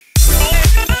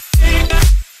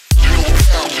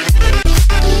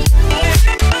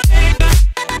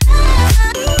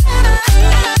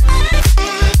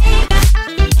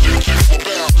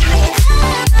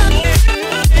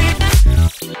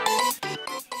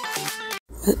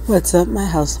What's up, my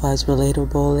Housewives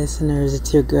Relatable listeners?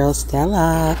 It's your girl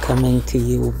Stella coming to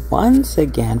you once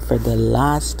again for the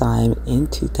last time in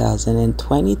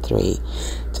 2023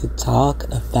 to talk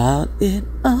about it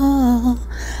all.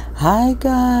 Hi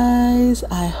guys,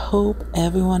 I hope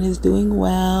everyone is doing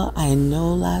well. I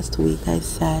know last week I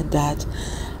said that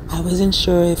I wasn't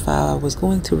sure if I was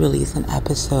going to release an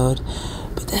episode,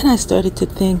 but then I started to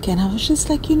think and I was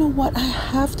just like, you know what, I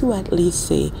have to at least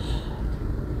say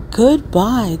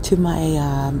goodbye to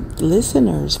my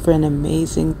listeners for an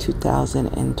amazing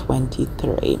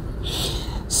 2023.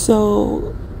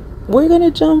 So we're going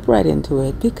to jump right into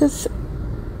it because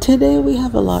today we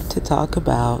have a lot to talk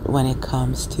about when it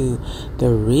comes to the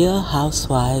Real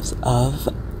Housewives of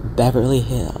Beverly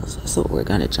Hills. So we're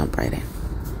going to jump right in.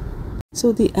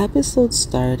 So the episode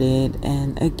started,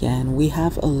 and again, we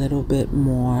have a little bit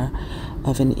more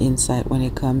of an insight when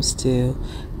it comes to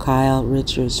Kyle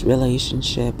Richards'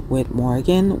 relationship with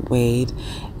Morgan Wade.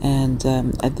 And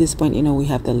at this point, you know, we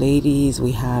have the ladies,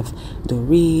 we have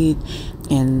Dorit,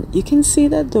 and you can see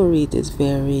that Dorit is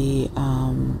very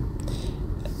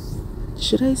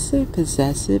should I say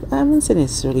possessive? I wouldn't say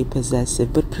necessarily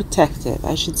possessive, but protective.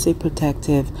 I should say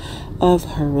protective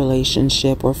of her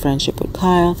relationship or friendship with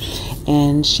Kyle.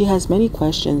 And she has many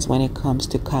questions when it comes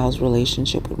to Kyle's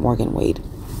relationship with Morgan Wade.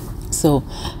 So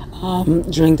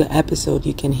during the episode,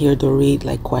 you can hear Dorit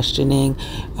like questioning,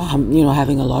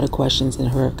 having a lot of questions in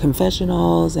her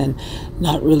confessionals and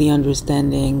not really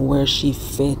understanding where she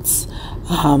fits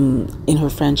in her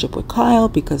friendship with Kyle,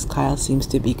 because Kyle seems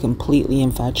to be completely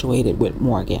infatuated with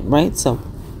Morgan, right? So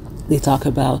they talk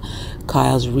about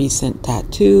Kyle's recent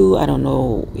tattoo. I don't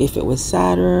know if it was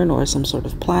Saturn or some sort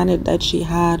of planet that she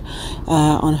had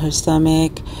on her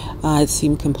stomach. It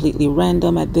seemed completely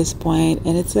random at this point.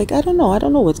 And it's like, I don't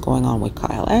know what's going on with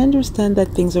Kyle. I understand that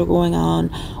things are going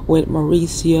on with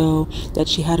Mauricio, that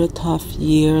she had a tough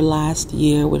year last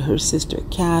year with her sister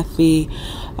Kathy.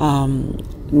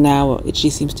 Now she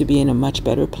seems to be in a much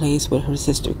better place with her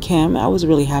sister Kim. I was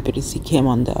really happy to see Kim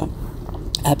on the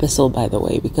episode, by the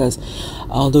way, because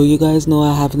although you guys know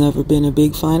I have never been a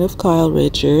big fan of Kyle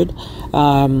Richard,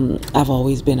 I've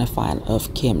always been a fan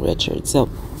of Kim Richard. So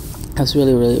I was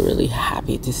really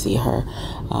happy to see her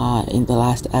in the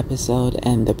last episode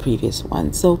and the previous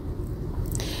one. So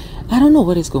I don't know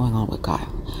what is going on with Kyle,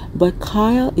 but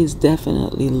Kyle is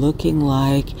definitely looking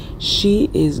like she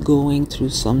is going through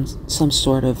some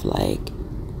sort of like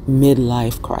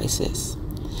midlife crisis.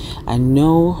 I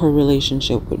know her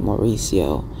relationship with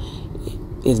Mauricio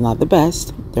is not the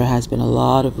best. There has been a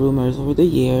lot of rumors over the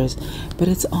years, but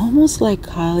it's almost like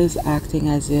Kyle is acting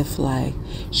as if like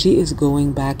she is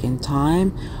going back in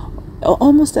time,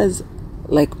 almost as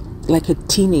like a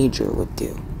teenager would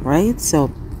do, right?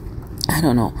 So I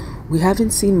don't know. We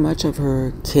haven't seen much of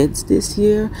her kids this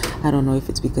year. I don't know if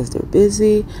it's because they're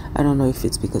busy. I don't know if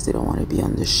it's because they don't want to be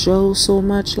on the show so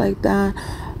much like that.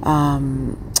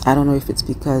 I don't know if it's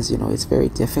because, it's very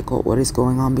difficult what is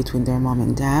going on between their mom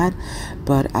and dad.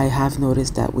 But I have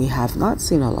noticed that we have not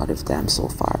seen a lot of them so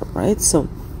far, right? So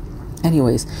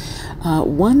anyways,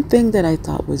 one thing that I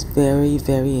thought was very,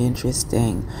 very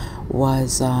interesting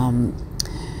was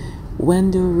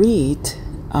when Dorit,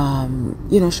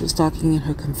 she was talking in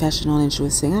her confessional and she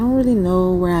was saying, I don't really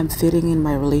know where I'm fitting in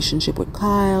my relationship with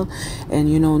Kyle.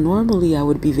 And, normally I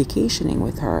would be vacationing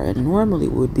with her and normally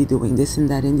we would be doing this and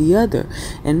that and the other.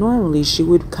 And normally she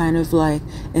would kind of like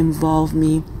involve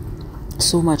me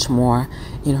so much more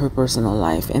in her personal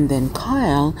life. And then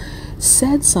Kyle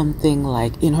said something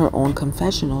like in her own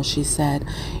confessional, she said,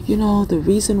 the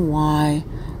reason why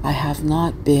I have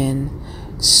not been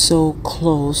so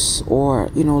close or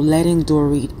letting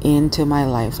Dorit into my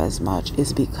life as much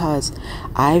is because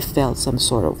I felt some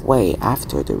sort of way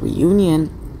after the reunion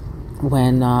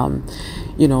when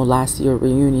last year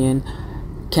reunion,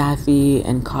 Kathy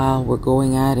and Kyle were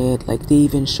going at it. Like they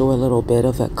even show a little bit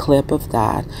of a clip of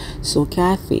that. So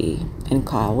Kathy and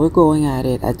Kyle were going at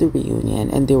it at the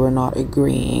reunion and they were not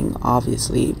agreeing.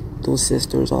 Obviously those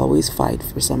sisters always fight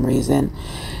for some reason.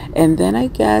 And then I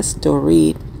guess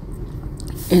Dorit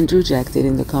interjected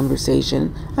in the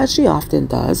conversation, as she often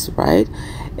does, right?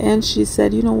 And she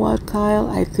said, you know what, Kyle,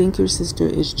 I think your sister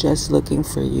is just looking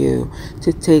for you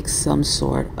to take some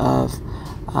sort of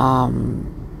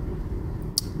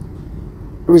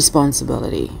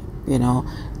responsibility,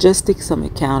 just take some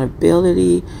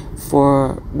accountability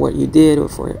for what you did or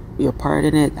for your part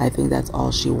in it. I think that's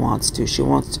all she wants to. She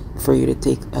wants for you to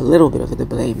take a little bit of the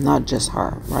blame, not just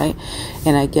her, right?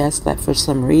 And I guess that for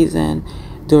some reason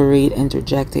Dorit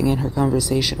interjecting in her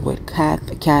conversation with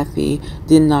Kathy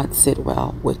did not sit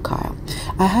well with Kyle.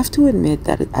 I have to admit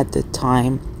that at the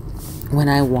time when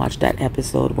I watched that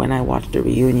episode, when I watched the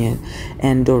reunion,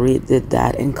 and Dorit did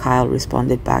that, and Kyle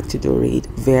responded back to Dorit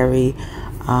very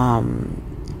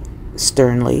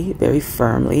sternly, very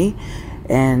firmly,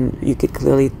 and you could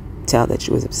clearly tell that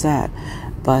she was upset.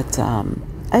 But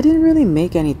I didn't really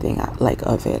make anything like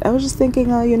of it. I was just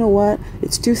thinking, oh, you know what?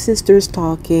 It's two sisters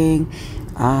talking.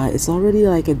 It's already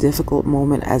like a difficult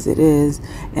moment as it is,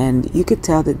 and you could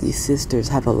tell that these sisters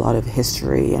have a lot of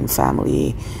history and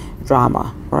family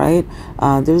drama, right?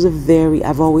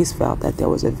 I've always felt that there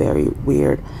was a very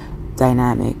weird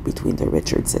dynamic between the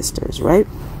Richard sisters, right?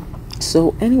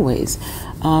 So anyways,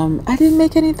 I didn't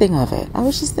make anything of it. I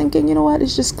was just thinking, you know what?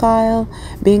 It's just Kyle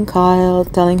being Kyle,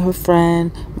 telling her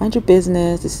friend, mind your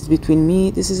business. This is between me.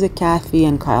 This is a Kathy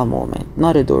and Kyle moment,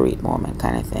 not a Dorit moment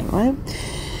kind of thing, right?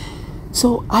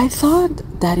 So I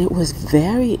thought that it was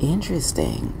very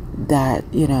interesting that,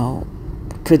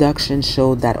 production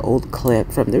showed that old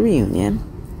clip from the reunion.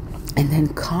 And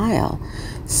then Kyle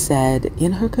said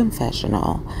in her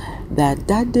confessional that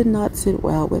did not sit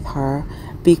well with her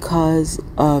because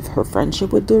of her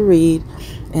friendship with Dorit,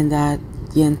 and that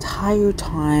the entire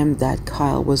time that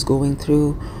Kyle was going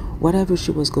through whatever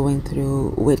she was going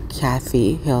through with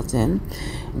Kathy Hilton,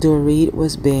 Dorit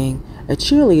was being a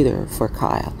cheerleader for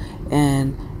Kyle.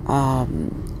 And,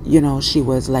 she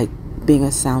was like being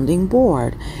a sounding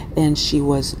board, and she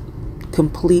was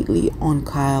completely on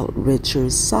Kyle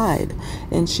Richards' side.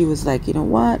 And she was like, you know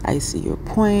what? I see your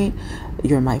point.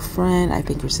 You're my friend. I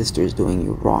think your sister is doing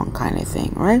you wrong kind of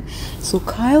thing, right? So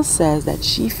Kyle says that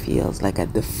she feels like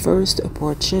at the first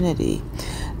opportunity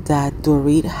that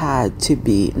Dorit had to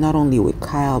be not only with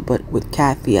Kyle but with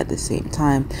Kathy at the same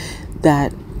time,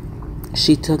 that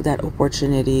she took that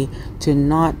opportunity to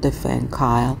not defend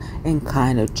Kyle and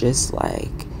kind of just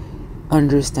like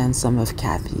understand some of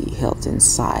Kathy Hilton's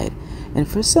side. And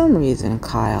for some reason,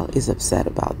 Kyle is upset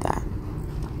about that.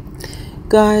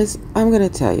 Guys, I'm going to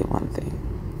tell you one thing.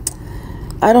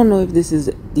 I don't know if this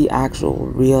is the actual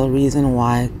real reason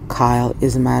why Kyle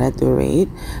is mad at Dorit,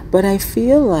 but I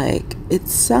feel like it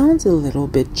sounds a little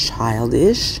bit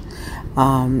childish.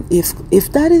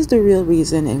 If that is the real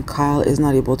reason, and Kyle is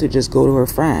not able to just go to her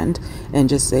friend and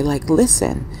just say like,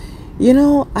 listen,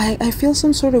 I feel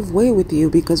some sort of way with you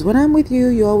because when I'm with you,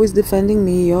 you're always defending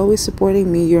me, you're always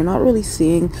supporting me, you're not really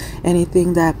seeing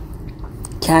anything that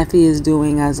Kathy is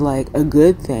doing as like a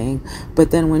good thing, but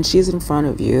then when she's in front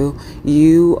of you,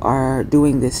 you are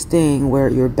doing this thing where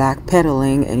you're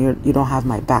backpedaling and you don't have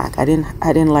my back. I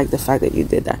didn't like the fact that you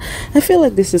did that. I feel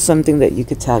like this is something that you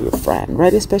could tell your friend,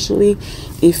 right? Especially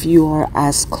if you are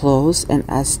as close and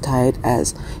as tight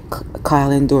as Kyle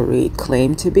and Dorit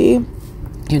claim to be.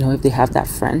 If they have that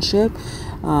friendship,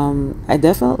 I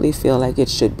definitely feel like it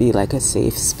should be like a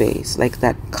safe space, like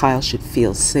that Kyle should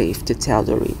feel safe to tell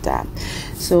Dorit that.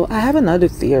 So I have another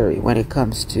theory when it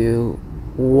comes to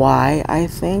why I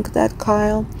think that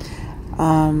Kyle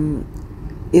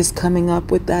is coming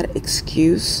up with that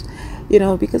excuse,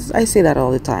 because I say that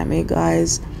all the time. Hey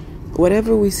guys,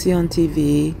 whatever we see on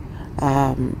TV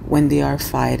when they are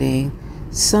fighting,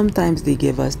 sometimes they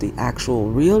give us the actual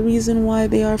real reason why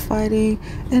they are fighting,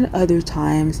 and other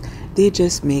times they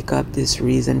just make up this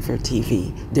reason for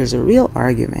TV. There's a real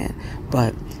argument,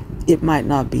 but it might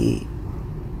not be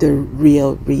the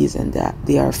real reason that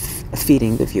they are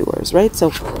feeding the viewers, right?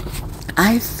 So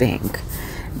I think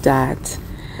that,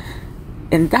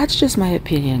 and that's just my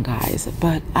opinion, guys,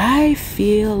 but I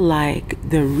feel like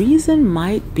the reason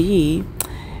might be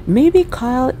maybe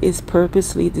Kyle is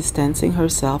purposely distancing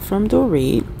herself from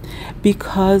Dorit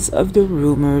because of the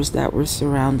rumors that were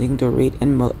surrounding Dorit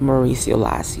and Mauricio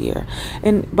last year.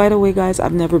 And by the way, guys,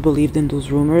 I've never believed in those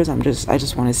rumors. I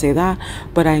just want to say that.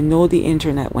 But I know the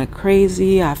internet went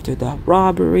crazy after the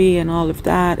robbery and all of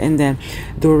that. And then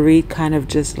Dorit kind of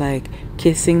just like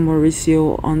kissing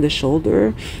Mauricio on the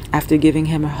shoulder after giving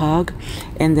him a hug.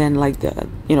 And then like the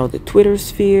Twitter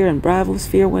sphere and Bravo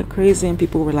sphere went crazy, and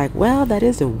people were like, well, that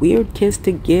is a weird kiss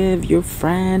to give your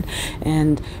friend.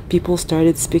 And people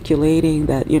started speculating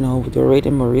that Dorit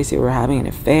and Mauricio were having an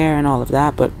affair and all of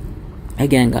that. But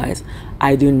again, guys,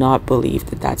 I do not believe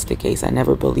that that's the case. I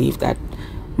never believed that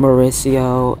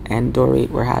Mauricio and Dorit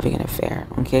were having an affair.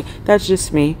 Okay, that's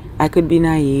just me. I could be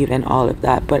naive and all of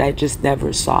that, but I just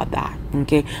never saw that.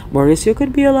 Okay, Mauricio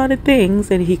could be a lot of things,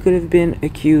 and he could have been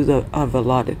accused of a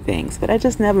lot of things, but I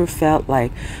just never felt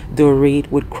like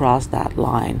Dorit would cross that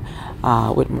line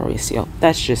with Mauricio.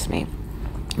 That's just me.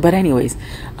 But anyways,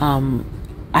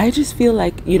 I just feel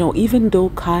like, even though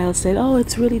Kyle said, oh,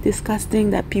 it's really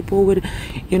disgusting that people would,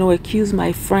 accuse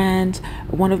my friend,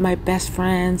 one of my best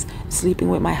friends, sleeping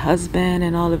with my husband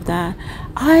and all of that,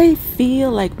 I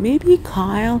feel like maybe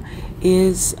Kyle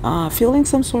is feeling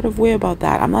some sort of way about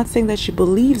that. I'm not saying that she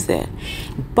believes it,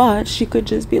 but she could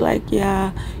just be like,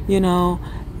 yeah,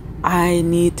 I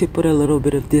need to put a little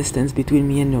bit of distance between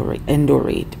me and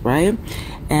Dorit, right?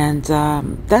 And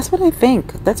that's what I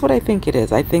think. That's what I think it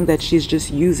is. I think that she's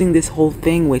just using this whole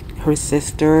thing with her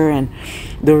sister and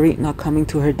Dorit not coming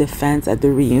to her defense at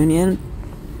the reunion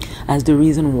as the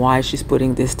reason why she's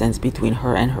putting distance between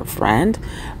her and her friend.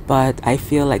 But I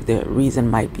feel like the reason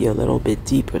might be a little bit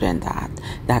deeper than that.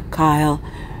 That Kyle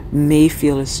may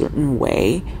feel a certain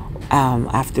way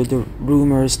after the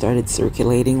rumors started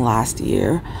circulating last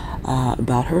year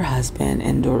about her husband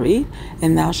and Dorit,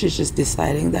 and now she's just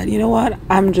deciding that, you know what,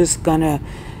 I'm just gonna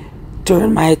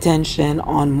turn my attention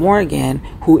on Morgan,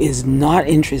 who is not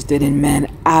interested in men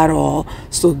at all.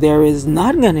 So there is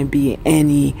not gonna be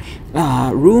any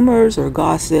rumors or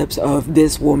gossips of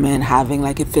this woman having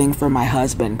like a thing for my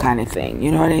husband kind of thing.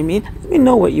 You know what I mean? Let me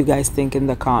know what you guys think in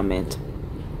the comment.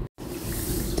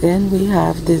 Then we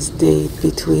have this date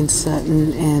between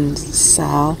Sutton and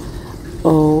Sal.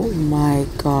 Oh my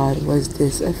God, was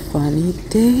this a funny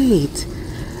date?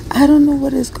 I don't know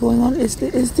what is going on. Is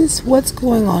this what's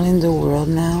going on in the world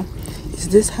now? Is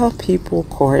this how people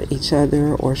court each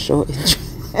other or show interest?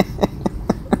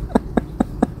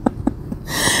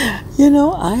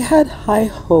 I had high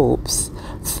hopes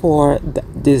for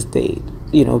this date,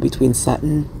 between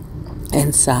Sutton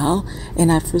and Sal.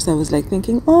 And at first I was like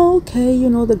thinking, oh, okay,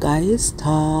 the guy is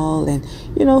tall and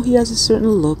he has a certain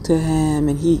look to him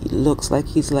and he looks like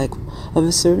he's like of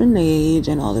a certain age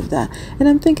and all of that. And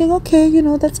I'm thinking, okay,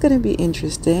 that's gonna be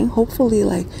interesting. Hopefully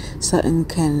like Sutton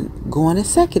can go on a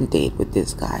second date with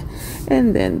this guy.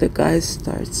 And then the guy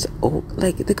starts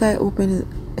the guy opened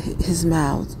his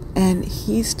mouth and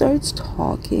he starts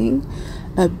talking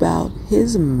about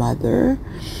his mother.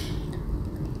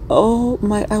 Oh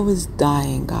my, I was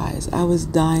dying, guys. I was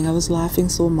dying. I was laughing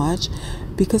so much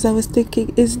because I was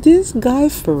thinking, is this guy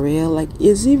for real? Like,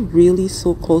 is he really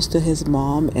so close to his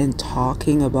mom and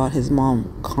talking about his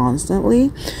mom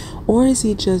constantly? Or is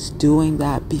he just doing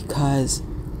that because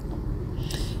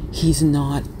he's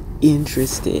not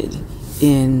interested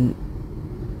in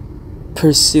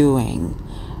pursuing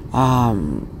a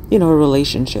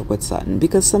relationship with Sutton?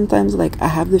 Because sometimes I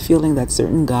have the feeling that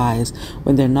certain guys,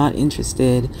 when they're not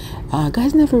interested,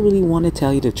 guys never really want to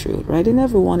tell you the truth, right? They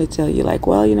never want to tell you like,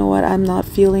 well, you know what, I'm not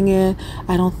feeling it,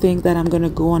 I don't think that I'm gonna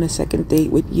go on a second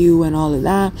date with you and all of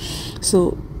that.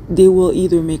 So they will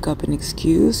either make up an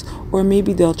excuse or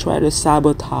maybe they'll try to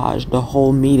sabotage the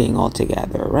whole meeting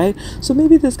altogether, right? So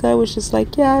maybe this guy was just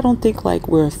like, yeah, I don't think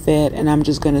we're a fit, and I'm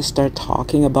just gonna start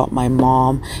talking about my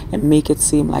mom and make it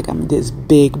seem like I'm this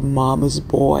big mama's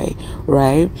boy,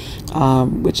 right?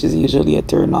 Which is usually a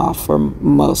turn off for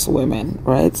most women,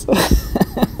 right? So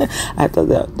I thought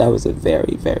that was a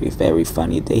very, very, very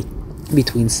funny date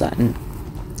between Sutton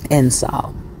and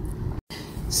Sal.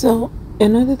 So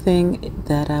another thing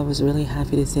that I was really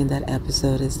happy to see in that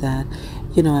episode is that,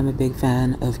 I'm a big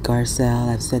fan of Garcelle.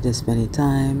 I've said this many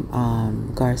times.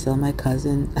 Garcelle, my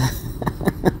cousin.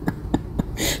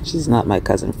 She's not my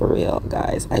cousin for real,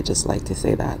 guys. I just like to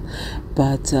say that.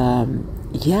 But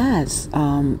yes,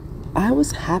 I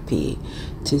was happy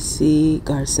to see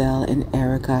Garcelle and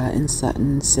Erica and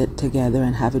Sutton sit together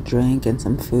and have a drink and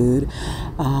some food.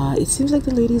 It seems like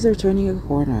the ladies are turning a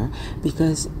corner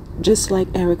because, just like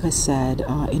Erica said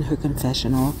in her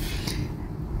confessional,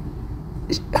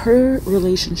 her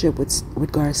relationship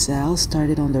with Garcelle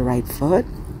started on the right foot,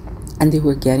 and they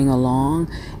were getting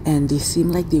along, and they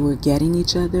seemed like they were getting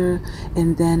each other.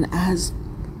 And then as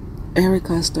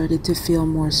Erica started to feel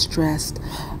more stressed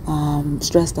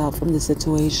out from the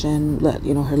situation,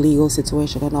 her legal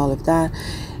situation and all of that,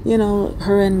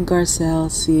 her and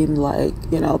Garcelle seemed like,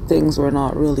 things were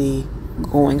not really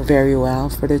going very well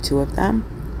for the two of them.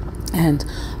 And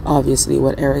obviously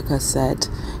what Erica said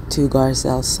to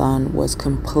Garcelle's son was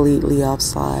completely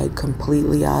offside,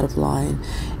 completely out of line.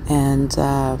 And,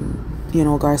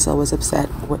 Garcelle was upset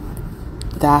with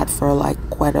that for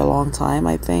quite a long time,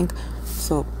 I think.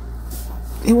 So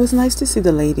it was nice to see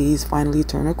the ladies finally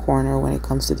turn a corner when it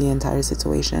comes to the entire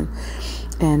situation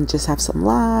and just have some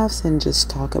laughs and just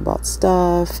talk about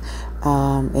stuff.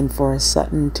 And for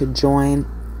Sutton to join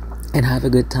and have a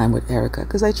good time with Erica,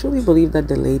 because I truly believe that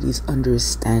the ladies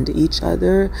understand each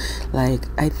other. Like,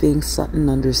 I think Sutton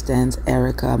understands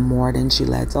Erica more than she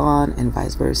lets on, and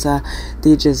vice versa.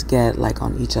 They just get like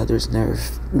on each other's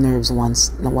nerves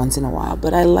once in a while,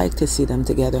 but I like to see them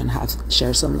together and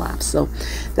share some laughs. So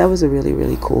that was a really,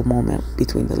 really cool moment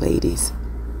between the ladies.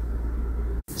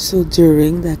 So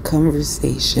during that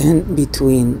conversation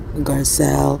between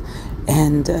Garcelle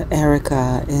and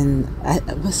Erica, and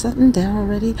was Sutton there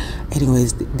already?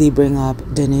 Anyways, they bring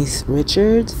up Denise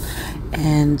Richards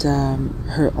and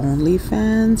her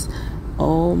OnlyFans.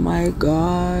 Oh my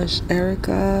gosh,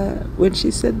 Erica, when she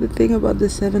said the thing about the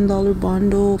 $7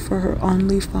 bundle for her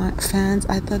OnlyFans,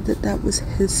 I thought that was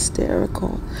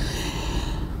hysterical.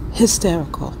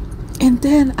 And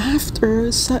then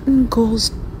after, Sutton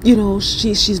goes,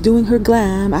 she's doing her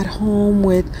glam at home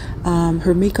with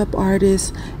her makeup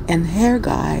artist and hair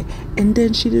guy, and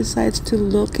then she decides to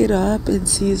look it up and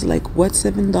sees like what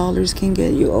 $7 can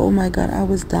get you. Oh my god, I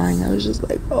was dying. I was just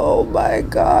like, oh my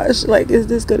gosh, like, is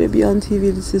this gonna be on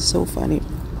TV? This is so funny.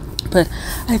 But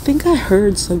I think I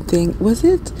heard something.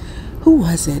 Who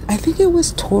was it? I think it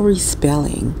was Tori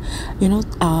Spelling,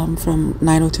 from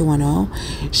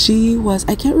 90210. She was,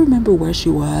 I can't remember where she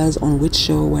was, on which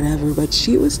show or whatever, but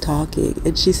she was talking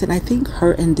and she said, I think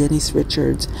her and Denise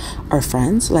Richards are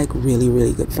friends, like really,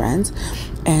 really good friends.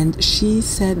 And she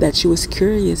said that she was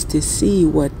curious to see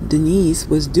what Denise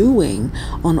was doing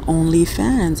on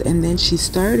OnlyFans. And then she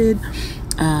started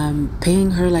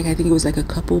paying her, like, I think it was like a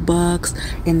couple bucks,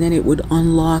 and then it would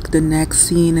unlock the next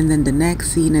scene, and then the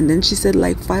next scene, and then she said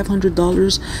like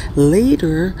 $500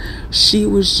 later she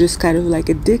was just kind of like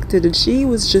addicted, and she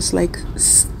was just like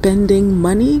spending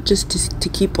money just to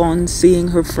keep on seeing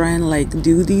her friend like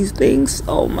do these things.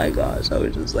 Oh my gosh, I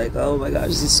was just like, oh my gosh,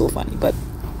 this is so funny. But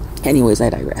anyways,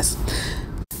 I digress.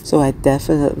 So I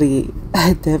definitely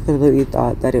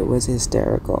thought that it was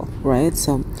hysterical, right?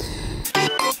 So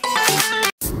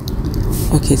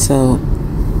okay, so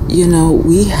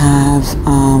we have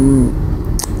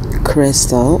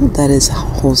Crystal that is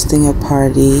hosting a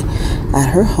party at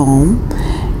her home,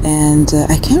 and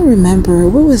I can't remember,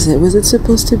 what was it? Was it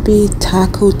supposed to be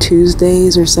Taco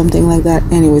Tuesdays or something like that?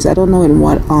 Anyways, I don't know in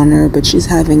what honor, but she's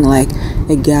having like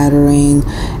a gathering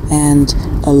and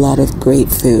a lot of great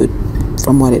food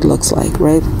from what it looks like,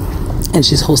 right? And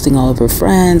she's hosting all of her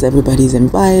friends. Everybody's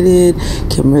invited.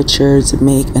 Kim Richards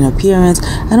make an appearance.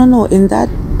 I don't know, in that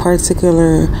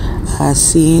particular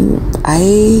scene,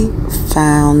 I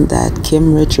found that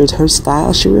Kim Richards, her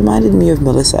style, she reminded me of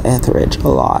Melissa Etheridge a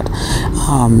lot,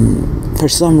 for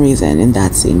some reason in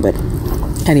that scene. But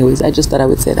anyways, I just thought I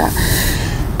would say that.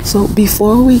 So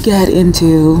before we get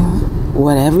into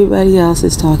what everybody else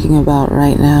is talking about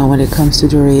right now when it comes to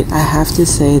Dorit, I have to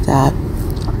say that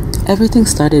everything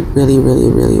started really, really,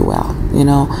 really well.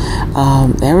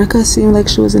 Erica seemed like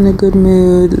she was in a good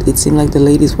mood. It seemed like the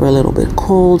ladies were a little bit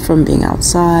cold from being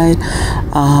outside,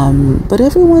 but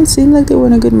everyone seemed like they were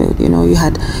in a good mood. You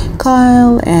had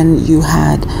Kyle and you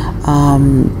had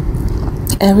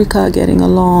Erica getting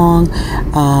along.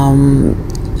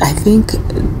 I think,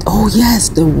 oh yes,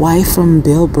 the wife from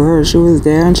Bill Burr, she was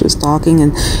there and she was talking,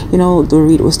 and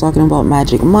Dorit was talking about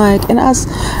Magic Mike, and as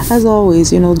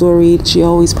always, Dorit, she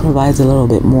always provides a little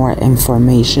bit more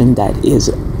information that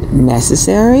is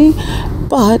necessary,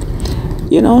 but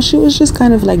she was just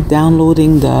kind of like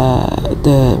downloading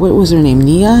the what was her name,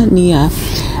 Nia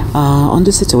on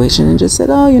the situation, and just said,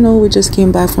 oh, we just came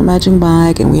back from Magic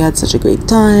Mike and we had such a great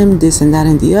time, this and that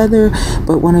and the other,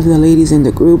 but one of the ladies in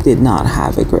the group did not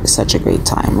have such a great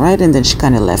time, right? And then she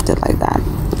kind of left it like that.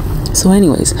 So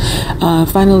anyways,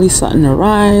 finally Sutton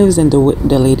arrives and the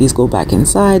ladies go back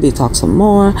inside. They talk some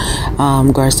more.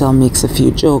 Garcelle makes a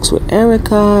few jokes with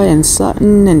Erica and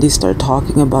Sutton, and they start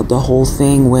talking about the whole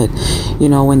thing with,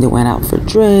 when they went out for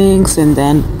drinks. And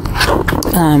then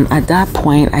at that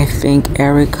point, I think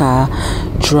Erica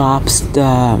drops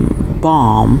the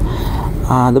bombshell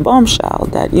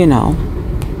that,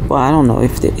 well, I don't know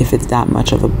if it's that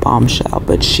much of a bombshell,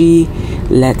 but she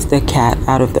lets the cat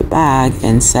out of the bag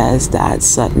and says that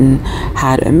Sutton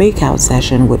had a makeout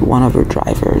session with one of her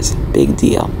drivers. Big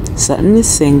deal. Sutton is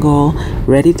single,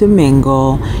 ready to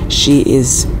mingle. She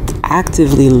is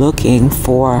actively looking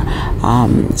for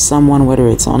someone, whether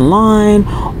it's online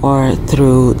or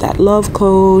through that love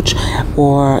coach,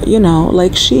 or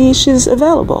like she's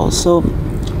available. So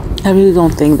I really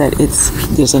don't think that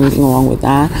there's anything wrong with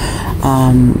that.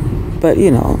 But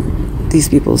these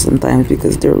people sometimes,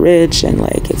 because they're rich and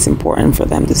like it's important for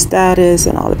them, the status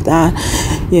and all of that,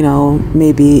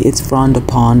 maybe it's frowned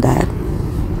upon that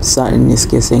Sutton is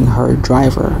kissing her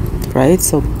driver, right?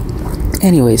 So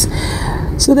anyways,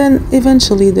 So then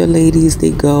eventually the ladies,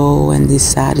 they go and they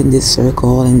sat in this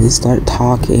circle and they start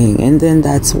talking, and then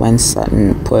that's when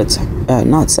Sutton puts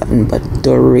not Sutton but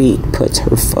Dorit puts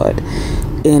her foot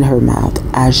in her mouth,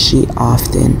 as she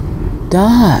often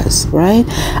does, right?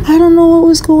 I don't know what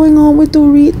was going on with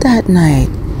Dorit that night.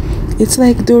 It's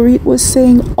like Dorit was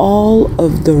saying all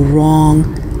of the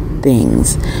wrong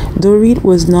things. Dorit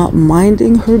was not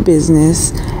minding her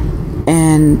business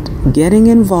and getting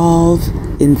involved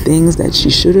in things that she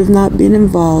should have not been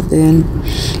involved in.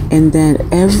 And then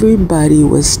everybody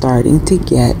was starting to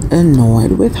get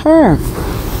annoyed with her.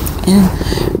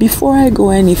 And before I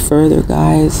go any further,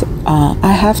 guys,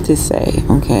 I have to say,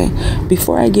 okay,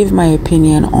 before I give my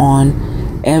opinion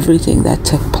on everything that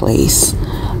took place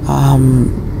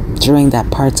during that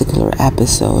particular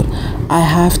episode, I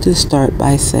have to start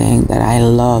by saying that I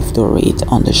love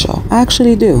Dorit on the show. I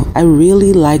actually do. I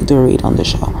really like Dorit on the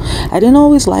show. I didn't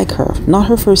always like her, not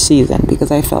her first season,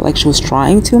 because I felt like she was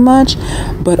trying too much.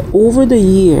 But over the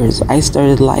years, I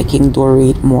started liking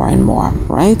Dorit more and more,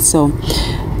 right? So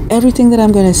everything that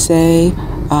I'm going to say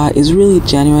is really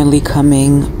genuinely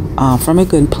coming from a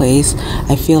good place.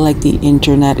 I feel like the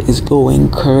internet is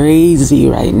going crazy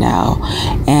right now,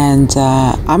 and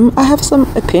I have some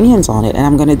opinions on it, and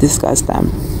I'm going to discuss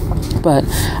them. But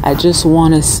I just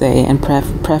want to say and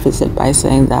preface it by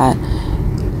saying that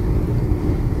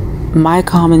my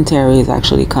commentary is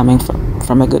actually coming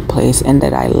from a good place, and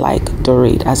that I like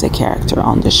Dorit as a character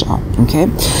on the show. Okay,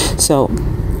 so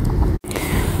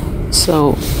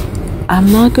I'm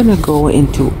not going to go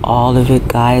into all of it,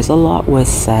 guys. A lot was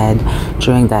said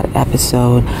during that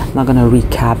episode. I'm not going to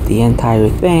recap the entire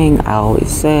thing. I always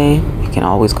say you can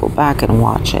always go back and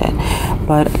watch it.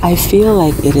 But I feel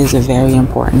like it is a very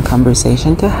important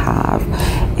conversation to have.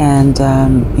 And,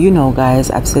 you know,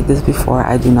 guys, I've said this before.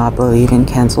 I do not believe in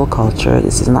cancel culture.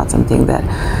 This is not something that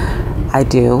I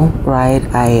do, right?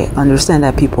 I understand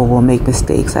that people will make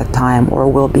mistakes at time or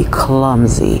will be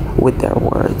clumsy with their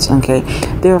words, okay?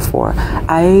 Therefore,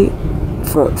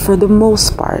 for the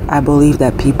most part, I believe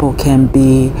that people can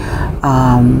be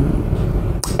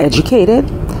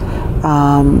educated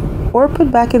or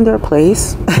put back in their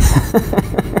place,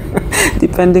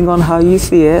 depending on how you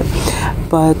see it.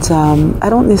 But I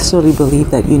don't necessarily believe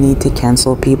that you need to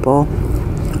cancel people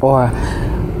or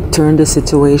turn the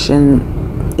situation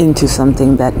into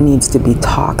something that needs to be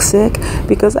toxic,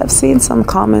 because I've seen some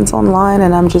comments online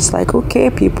and I'm just like, okay,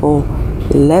 people,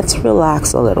 let's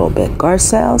relax a little bit.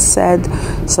 Garcelle said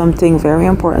something very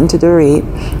important to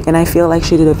Dorit, and I feel like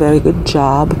she did a very good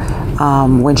job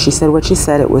when she said what she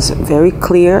said. It was very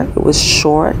clear, it was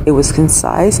short, it was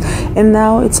concise, and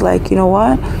now it's like, you know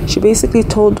what, she basically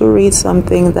told Dorit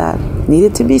something that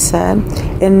needed to be said,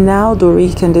 and now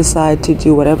Dorit can decide to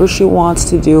do whatever she wants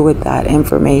to do with that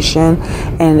information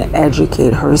and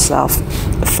educate herself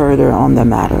further on the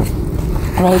matter.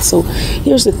 Right, so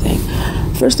here's the thing.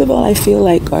 First of all, I feel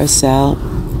like Garcelle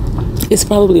is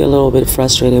probably a little bit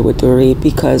frustrated with Dorit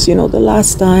because, you know, the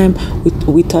last time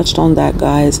we touched on that,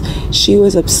 guys, she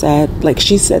was upset. Like,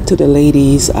 she said to the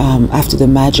ladies after the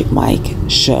Magic Mike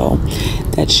show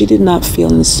that she did not feel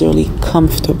necessarily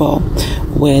comfortable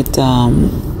with,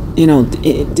 you know,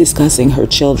 discussing her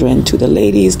children to the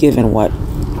ladies, given what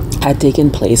had taken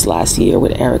place last year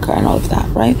with Erica and all of that,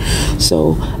 right?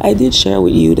 So I did share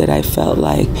with you that I felt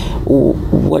like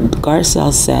what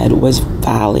Garcelle said was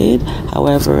valid.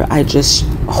 However, I just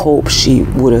hope she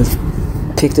would have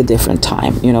picked a different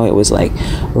time. You know, it was like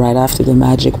right after the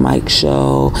Magic Mike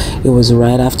show. It was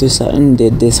right after Sutton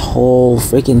did this whole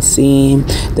freaking scene.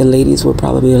 The ladies were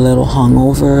probably a little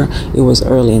hungover. It was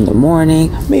early in the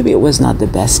morning. Maybe it was not the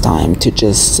best time to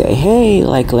just say, hey,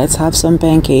 like, let's have some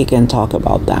pancake and talk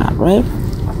about that, right?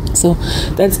 So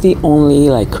that's the only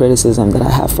like criticism that I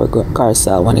have for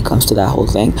Garcelle when it comes to that whole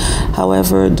thing.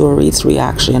 However, Dorit's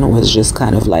reaction was just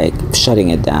kind of like shutting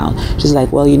it down. She's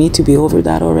like, well, you need to be over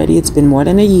that already. It's been more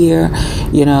than a year,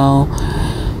 you know.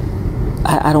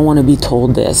 I don't want to be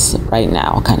told this right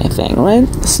now, kind of thing, right?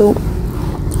 So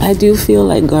I do feel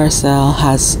like Garcelle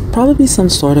has probably some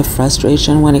sort of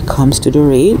frustration when it comes to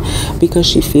Dorit, because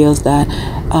she feels that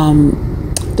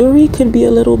Dorit could be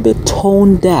a little bit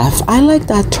tone deaf. I like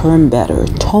that term better,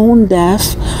 tone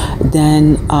deaf,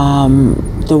 than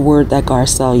the word that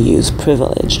Garcelle used,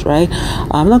 privileged, right?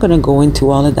 I'm not going to go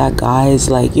into all of that, guys.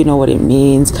 Like, you know what it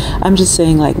means. I'm just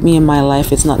saying, like, me in my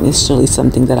life, it's not necessarily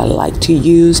something that I like to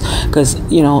use, because,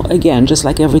 you know, again, just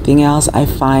like everything else, I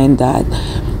find that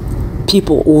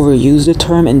people overuse the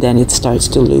term and then it starts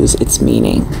to lose its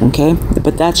meaning, okay?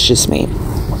 But that's just me.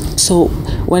 So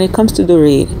when it comes to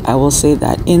Dorit, I will say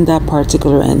that in that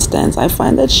particular instance, I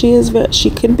find that she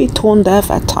can be tone deaf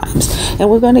at times, and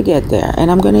we're going to get there, and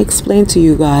I'm going to explain to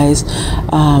you guys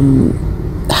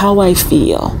how I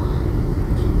feel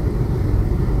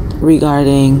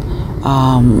regarding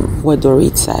what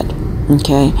Dorit said.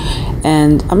 Okay,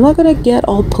 and I'm not gonna get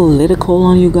all political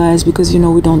on you guys, because you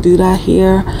know we don't do that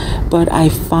here, but I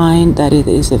find that it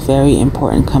is a very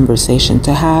important conversation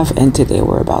to have, and today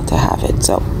we're about to have it.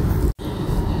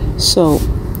 So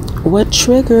what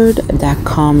triggered that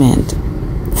comment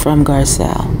from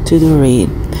Garcelle to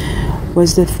Dorit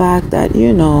was the fact that,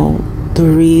 you know,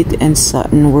 Dorit and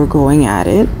Sutton were going at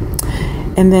it.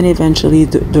 And then eventually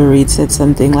Dorit said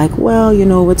something like, well, you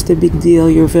know, what's the big deal?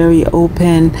 You're very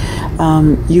open.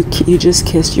 You just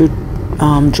kissed your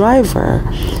driver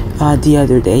the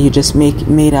other day. You just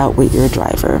made out with your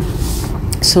driver.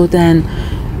 So then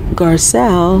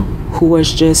Garcelle, who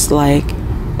was just like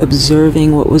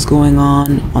observing what was going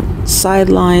on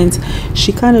sidelines,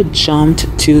 she kind of jumped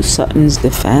to Sutton's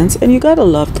defense, and you gotta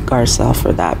love Garcelle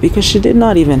for that, because she did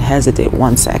not even hesitate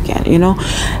 1 second. You know,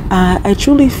 I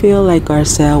truly feel like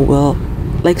Garcelle will,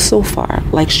 like so far,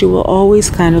 like she will always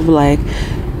kind of like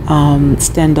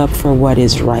stand up for what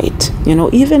is right, you know,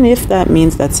 even if that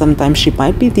means that sometimes she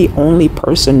might be the only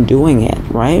person doing it,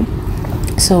 right?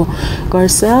 So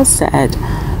Garcelle said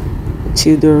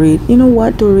to Dorit, you know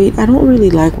what, Dorit, I don't really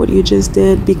like what you just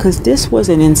did, because this was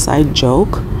an inside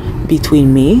joke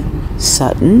between me,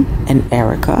 Sutton, and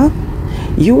Erica.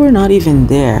 You were not even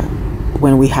there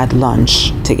when we had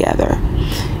lunch together,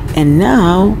 and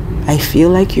now I feel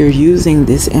like you're using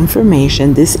this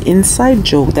information, this inside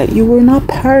joke that you were not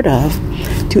part of,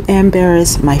 to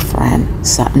embarrass my friend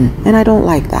Sutton, and I don't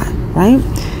like that, right?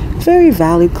 Very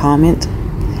valid comment.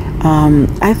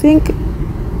 I think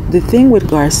the thing with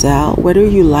Garcelle, whether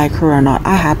you like her or not,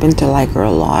 I happen to like her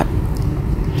a lot.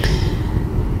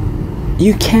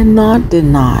 You cannot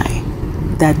deny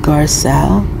that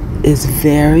Garcelle is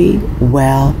very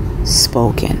well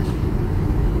spoken.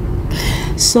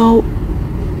 So,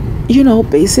 you know,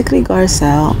 basically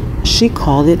Garcelle, she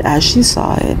called it as she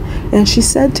saw it, and she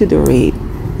said to Dorit,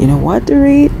 you know what,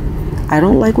 Dorit, I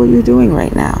don't like what you're doing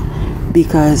right now,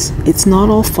 because it's not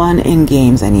all fun and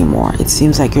games anymore. It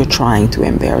seems like you're trying to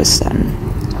embarrass Sutton.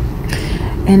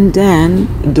 And then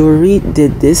Dorit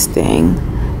did this thing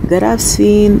that I've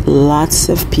seen lots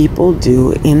of people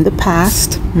do in the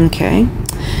past, okay?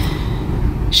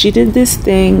 She did this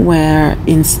thing where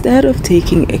instead of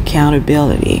taking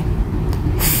accountability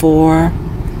for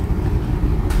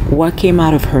what came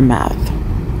out of her mouth,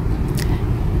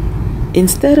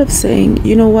 instead of saying,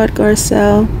 you know what,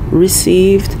 Garcelle,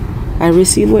 I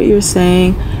received what you're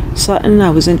saying. Sutton,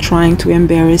 I wasn't trying to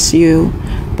embarrass you,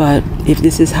 but if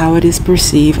this is how it is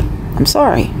perceived, I'm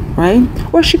sorry, right?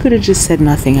 Or she could have just said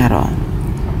nothing at all.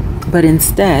 But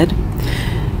instead,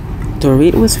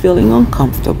 Dorit was feeling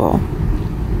uncomfortable.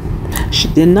 She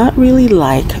did not really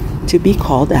like to be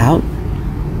called out.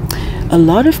 A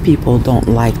lot of people don't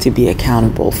like to be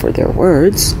accountable for their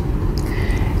words.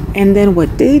 And then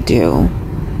what they do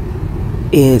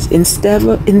is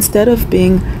instead of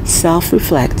being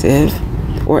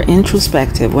self-reflective or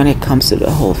introspective when it comes to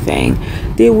the whole thing,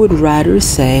 they would rather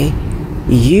say,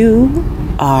 you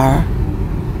are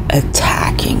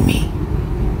attacking me.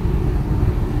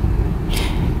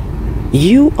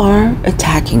 You are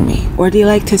attacking me. Or they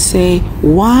like to say,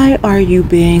 why are you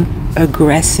being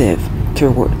aggressive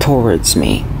towards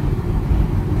me?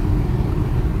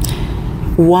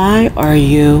 Why are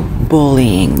you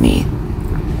bullying me?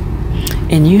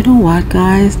 And you know what,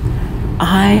 guys?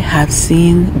 I have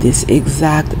seen this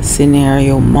exact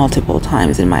scenario multiple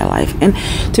times in my life. And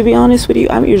to be honest with you,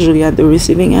 I'm usually at the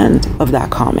receiving end of that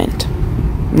comment.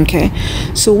 Okay?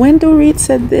 So when Dorit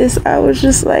said this, I was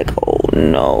just like, oh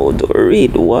no,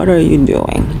 Dorit, what are you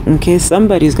doing? Okay?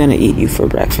 Somebody's going to eat you for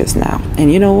breakfast now.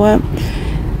 And you know what?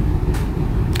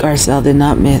 Garcelle did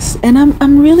not miss. And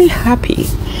I'm really happy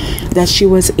that she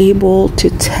was able to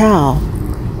tell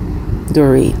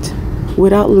Dorit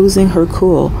without losing her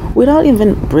cool, without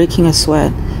even breaking a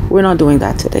sweat. We're not doing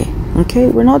that today. Okay?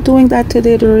 We're not doing that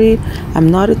today, Dorit.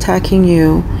 I'm not attacking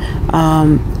you.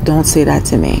 Don't say that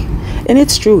to me. And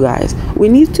it's true, guys. We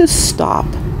need to stop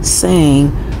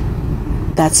saying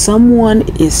that someone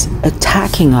is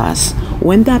attacking us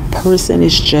when that person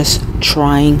is just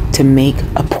trying to make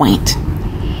a point.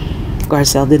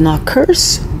 Garcelle did not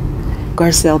curse.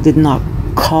 Garcelle did not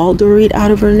call Dorit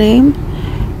out of her name.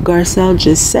 Garcelle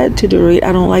just said to Dorit,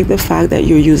 I don't like the fact that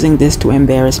you're using this to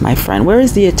embarrass my friend. Where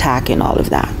is the attack in all of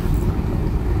that?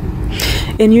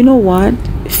 And you know what?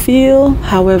 Feel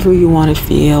however you want to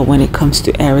feel when it comes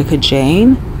to Erica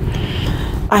Jane.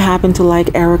 I happen to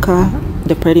like Erica,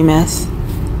 the pretty mess.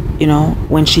 You know,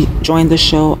 when she joined the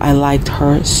show, I liked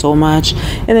her so much.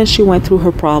 And then she went through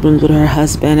her problems with her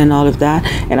husband and all of that.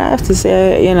 And I have to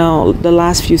say, you know, the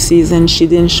last few seasons, she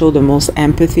didn't show the most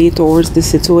empathy towards the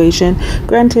situation.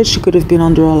 Granted, she could have been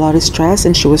under a lot of stress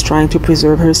and she was trying to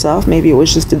preserve herself. Maybe it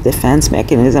was just a defense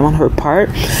mechanism on her part.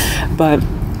 But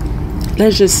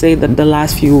let's just say that the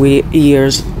last few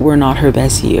years were not her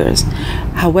best years.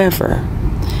 However,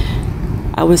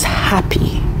 I was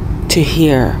happy to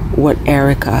hear what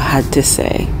Erica had to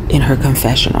say in her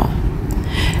confessional,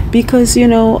 because you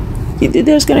know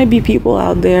there's going to be people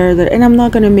out there that, and I'm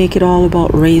not going to make it all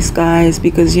about race, guys,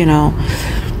 because you know,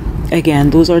 again,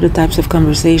 those are the types of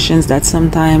conversations that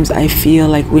sometimes I feel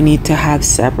like we need to have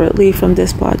separately from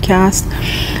this podcast.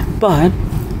 But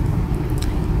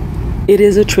it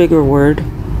is a trigger word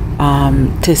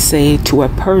to say to a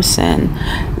person,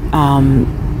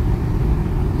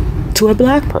 to a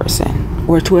black person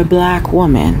or to a black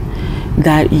woman,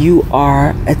 that you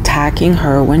are attacking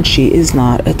her when she is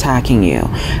not attacking you.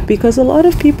 Because a lot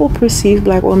of people perceive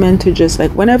black women to just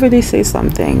like, whenever they say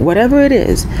something, whatever it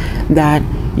is, that,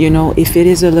 you know, if it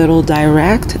is a little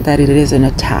direct, that it is an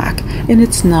attack. And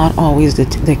it's not always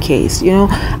the case. You know,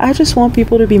 I just want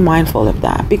people to be mindful of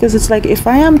that, because it's like, if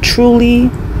I am truly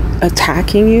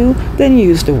attacking you, then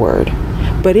use the word.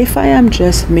 But if I am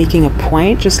just making a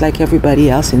point, just like everybody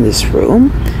else in this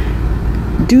room,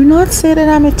 do not say that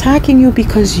I'm attacking you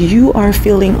because you are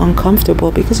feeling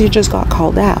uncomfortable because you just got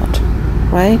called out,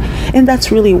 right? And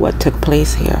that's really what took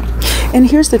place here. And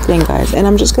here's the thing, guys, and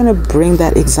I'm just going to bring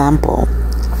that example.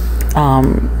 I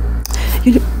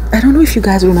don't know if you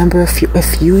guys remember a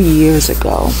few years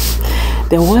ago,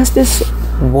 there was this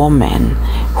woman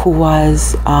who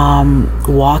was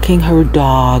walking her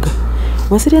dog.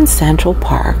 Was it in Central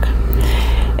Park?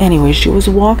 Anyway, she was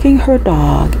walking her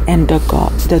dog, and the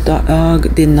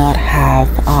dog did not have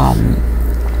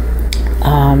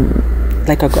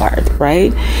like a guard,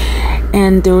 right?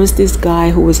 And there was this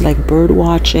guy who was like bird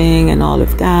watching and all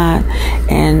of that,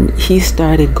 and he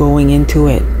started going into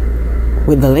it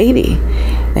with the lady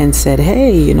and said,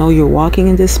 hey, you know, you're walking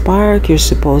in this park, you're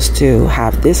supposed to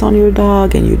have this on your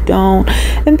dog and you don't.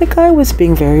 And the guy was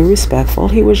being very respectful.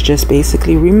 He was just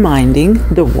basically reminding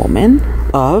the woman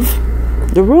of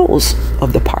the rules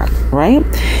of the park, right?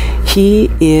 He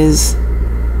is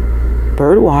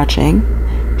bird watching.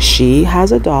 She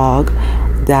has a dog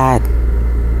that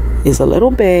is a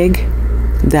little big,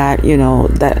 that, you know,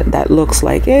 that looks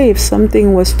like, hey, if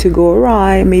something was to go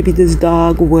awry, maybe this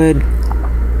dog would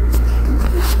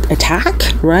attack,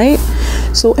 right?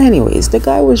 So anyways, the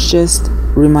guy was just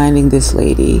reminding this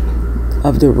lady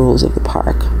of the rules of the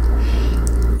park.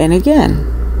 And again,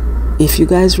 if you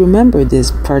guys remember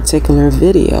this particular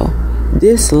video,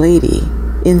 this lady,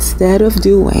 instead of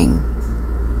doing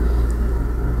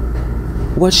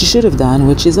what she should have done,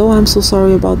 which is, oh, I'm so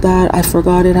sorry about that, I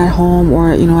forgot it at home,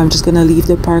 or, you know, I'm just gonna leave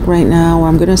the park right now, or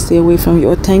I'm gonna stay away from you,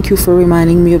 or thank you for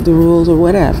reminding me of the rules, or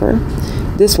whatever.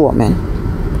 This woman,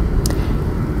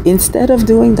 instead of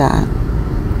doing that,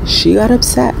 she got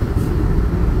upset.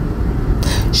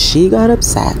 She got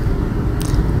upset,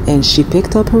 and she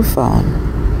picked up her phone,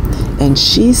 and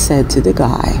she said to the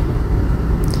guy,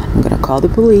 I'm gonna call the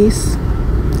police,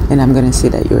 and I'm gonna say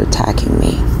that you're attacking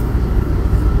me,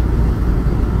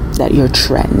 that you're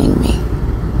threatening me.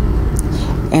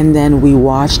 And then we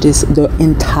watched this, the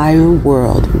entire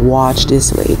world watched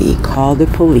this lady call the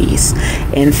police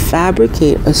and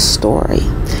fabricate a story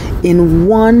in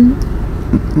one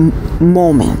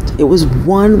moment. It was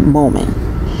one moment.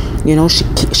 You know,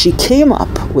 she came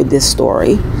up with this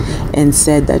story and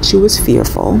said that she was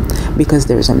fearful because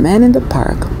there's a man in the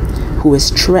park who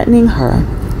is threatening her,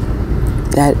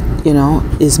 that, you know,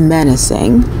 is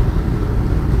menacing,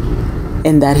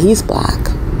 and that he's black.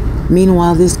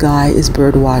 Meanwhile, this guy is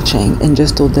bird watching and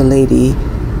just told the lady,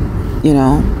 you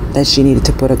know, that she needed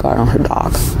to put a guard on her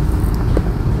dog.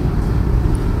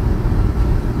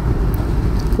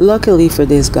 Luckily for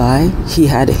this guy, he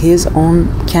had his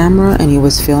own camera and he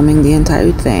was filming the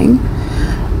entire thing.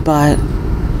 But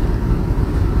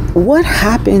what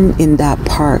happened in that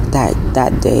park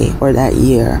that day or that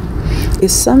year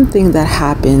is something that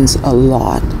happens a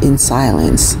lot in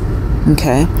silence.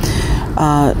 Okay?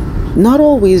 Not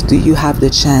always do you have the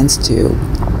chance to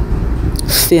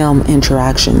film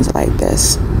interactions like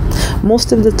this.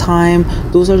 Most of the time,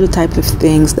 those are the type of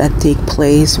things that take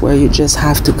place where you just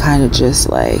have to kind of just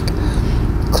like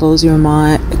close your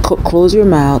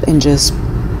mouth and just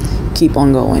keep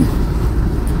on going,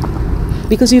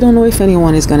 because you don't know if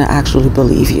anyone is going to actually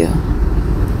believe you.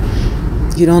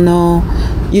 You don't know.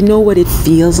 You know what it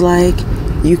feels like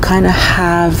you kind of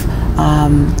have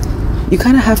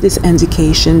this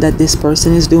indication that this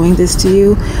person is doing this to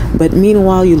you, but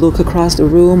meanwhile you look across the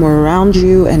room or around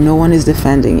you and no one is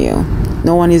defending you.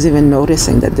 No one is even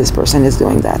noticing that this person is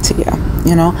doing that to you.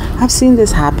 You know, I've seen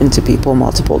this happen to people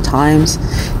multiple times.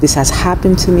 This has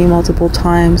happened to me multiple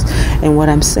times. And what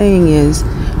I'm saying is,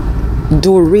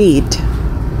 Dorit,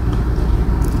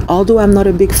 although I'm not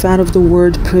a big fan of the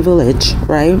word privilege,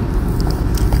 right?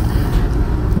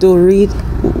 Dorit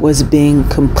was being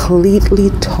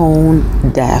completely tone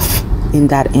deaf in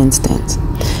that instant,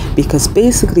 because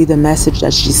basically the message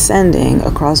that she's sending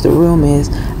across the room is,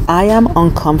 I am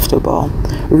uncomfortable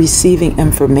receiving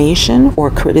information or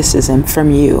criticism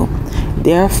from you.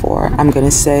 Therefore, I'm going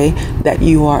to say that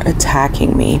you are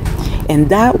attacking me. And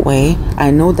that way,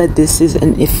 I know that this is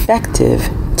an effective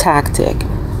tactic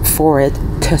for it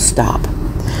to stop.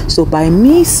 So by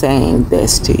me saying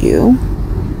this to you,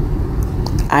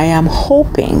 I am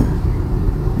hoping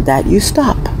that you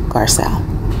stop, Garcelle.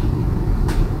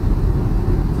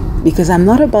 Because I'm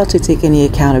not about to take any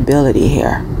accountability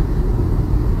here.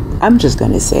 I'm just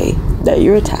going to say that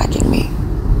you're attacking me.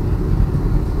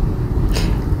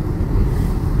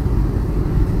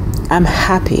 I'm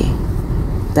happy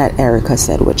that Erica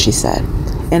said what she said.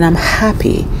 And I'm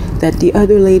happy that the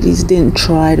other ladies didn't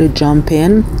try to jump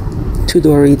in to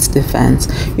Dorit's defense.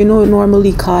 You know,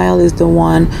 normally Kyle is the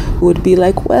one who would be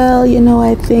like, well, you know,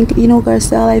 I think, you know,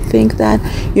 Garcelle, I think that,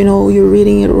 you know, you're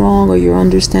reading it wrong or you're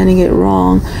understanding it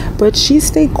wrong. But she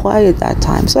stayed quiet that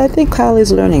time. So I think Kyle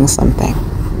is learning something.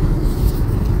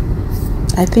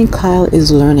 I think Kyle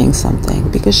is learning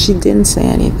something because she didn't say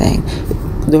anything.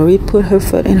 Dorit put her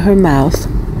foot in her mouth,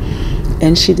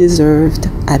 and she deserved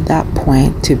at that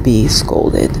point to be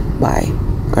scolded by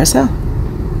Garcelle.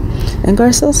 And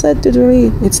Garcelle said to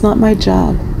Dorit, it's not my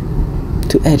job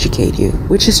to educate you,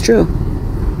 which is true.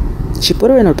 She put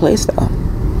her in her place though.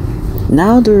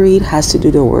 Now Dorit has to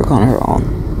do the work on her own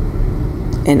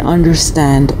and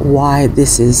understand why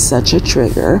this is such a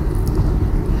trigger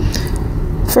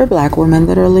for Black women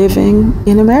that are living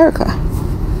in America.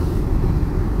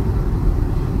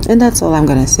 And that's all I'm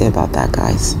going to say about that,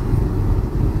 guys.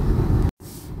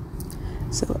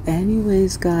 So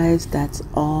anyways, guys, that's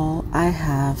all I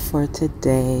have for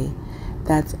today.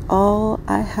 That's all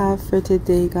I have for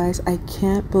today, guys. I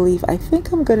can't believe, I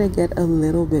think I'm going to get a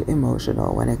little bit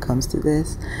emotional when it comes to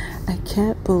this. I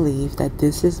can't believe that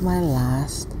this is my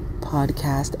last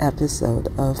podcast episode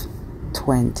of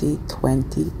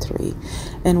 2023.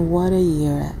 And what a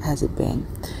year has it been.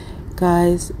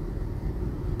 Guys,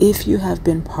 if you have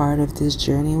been part of this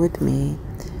journey with me,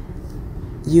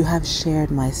 you have shared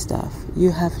my stuff.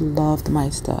 You have loved my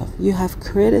stuff. You have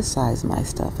criticized my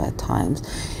stuff at times.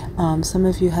 Some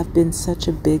of you have been such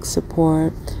a big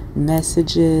support.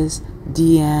 Messages,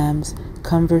 DMs,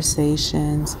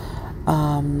 conversations,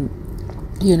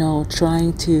 you know,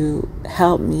 trying to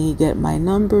help me get my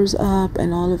numbers up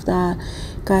and all of that.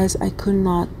 Guys, I could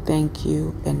not thank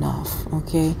you enough,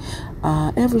 okay?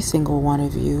 Every single one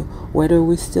of you, whether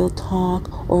we still talk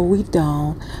or we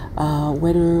don't,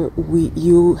 whether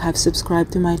you have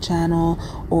subscribed to my channel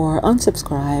or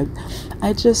unsubscribed,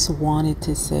 I just wanted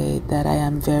to say that I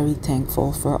am very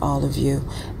thankful for all of you.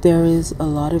 There is a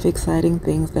lot of exciting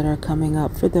things that are coming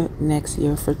up for the next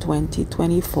year, for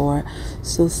 2024,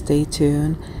 so stay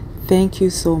tuned. Thank you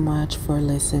so much for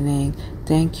listening.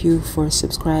 Thank you for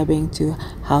subscribing to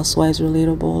Housewives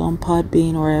Relatable on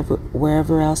Podbean or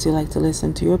wherever else you like to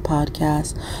listen to your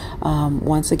podcast.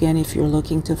 Once again, if you're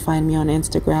looking to find me on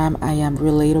Instagram, I am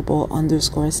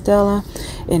relatable_Stella.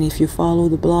 And if you follow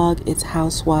the blog, it's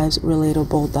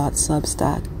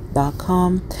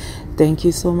housewivesrelatable.substack.com. Thank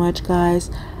you so much, guys.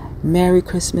 Merry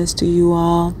Christmas to you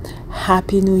all.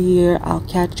 Happy New Year. I'll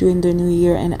catch you in the new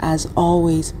year. And as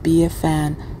always, be a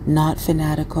fan, not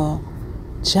fanatical.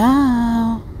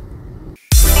 Ciao.